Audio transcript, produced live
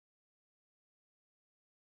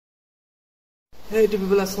Hey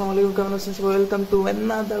people, আসসালামু আলাইকুম, কেমন আছেন সবাই? Welcome to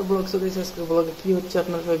another blog. So guys, আজকে ব্লগে কি হচ্ছে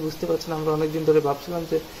আপনারা সবাই বুঝতে পারছেন। আমরা অনেকদিন ধরে ভাবছিলাম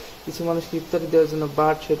যে কিছু মানুষকে ইফতারি দেওয়ার জন্য,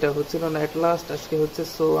 বাট সেটা হচ্ছিল না। এট লাস্ট আজকে হচ্ছে।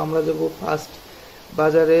 সো আমরা যাবো ফার্স্ট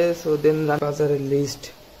বাজারে। সো দেন বাজারের লিস্ট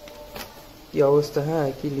কি অবস্থা, হ্যাঁ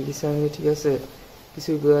কি লিখেছি আমি, ঠিক আছে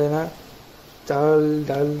কিছুই বোঝায় না। চাল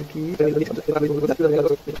ডাল কি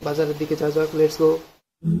বাজারের দিকে যাওয়া যাক, let's go.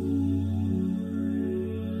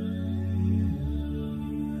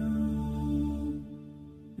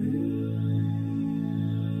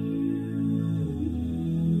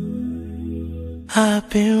 I've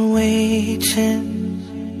been waiting,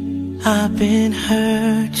 I've been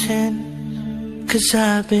hurting, 'cause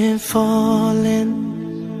I've been falling.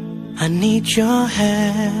 I need your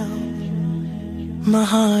help. My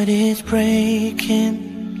heart is breaking,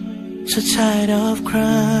 so tired of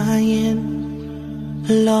crying.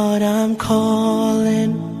 Lord, I'm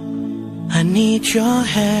calling, I need your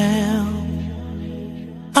help.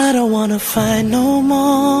 I don't wanna fight no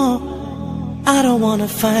more, I don't wanna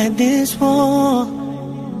fight this war.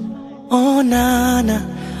 Oh na na,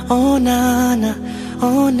 oh na na,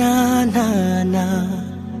 oh na na na.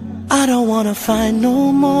 I don't wanna fight no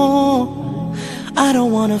more, I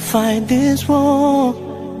don't wanna fight this war.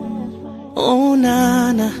 Oh na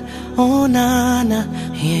na, oh na na,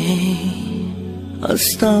 yeah.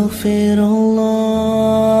 Astaghfirullah.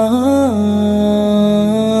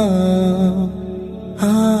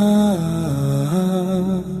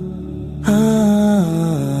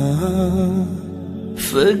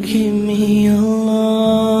 Forgive me,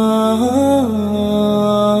 Allah.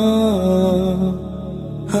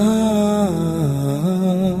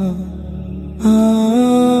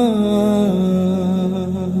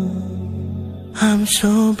 I'm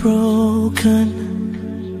so broken,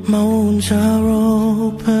 my wounds are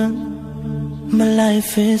open, my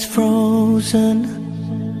life is frozen.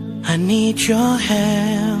 I need your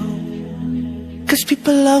help, 'cause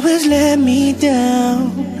people always let me down.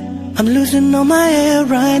 I'm losing all my air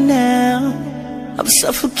right now, I'm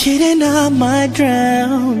suffocating, I might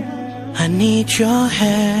drown. I need your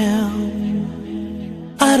help.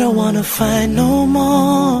 I don't wanna fight no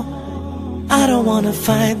more, I don't wanna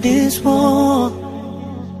fight this war.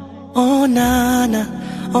 Oh na na,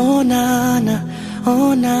 oh na na, oh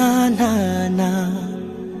na na na.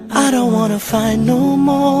 I don't wanna fight no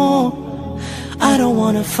more, I don't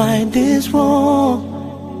wanna fight this war.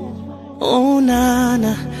 Oh na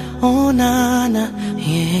na, oh na na,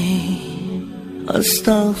 yeah.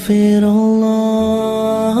 Astaghfirullah.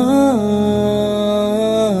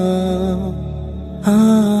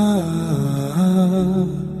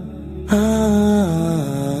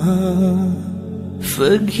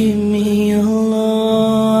 Forgive me, Allah.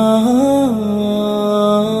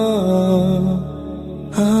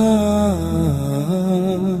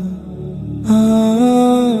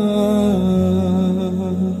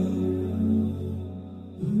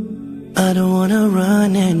 I don't wanna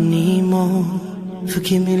run anymore.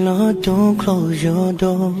 Forgive me, Lord, don't close your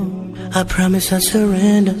door. I promise I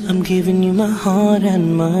surrender, I'm giving you my heart and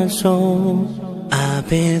my soul. I've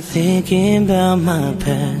been thinking about my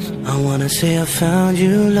past, I wanna say I found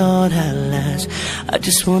you, Lord, at last. I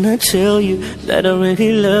just wanna tell you that I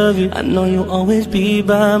really love you, I know you'll always be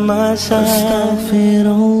by my side.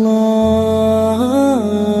 Astaghfirullah.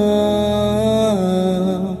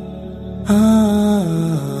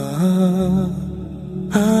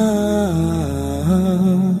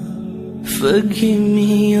 Forgive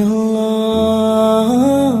me, Allah.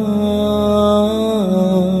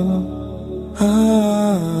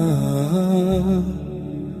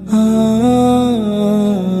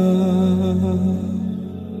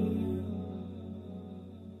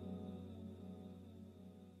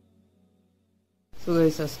 So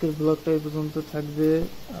guys, আজকের ব্লগটা এই পর্যন্ত থাকবে।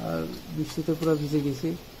 আর বৃষ্টিতে পুরো ভিজে গেছি।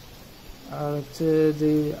 আর হচ্ছে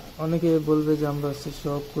যে অনেকে বলবে যে আমরা হচ্ছে শো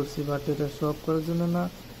অফ করছি, বাট এটা শো অফ করার জন্য না।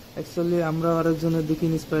 অ্যাকচুয়ালি আমরা আরেকজনের দিকে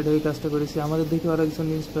ইন্সপায়ার্ড হয়ে কাজটা করেছি, আমাদের দিকে আরেকজন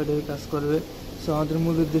ইন্সপায়ার্ড হয়ে কাজ করবে। সো আমাদের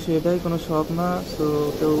মূল উদ্দেশ্য এটাই, কোনো শখ না। সো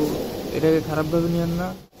কেউ এটাকে খারাপভাবে নিয়েন না।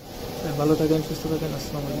 ভালো থাকেন, সুস্থ থাকেন।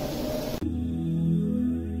 আসসালামু আলাইকুম।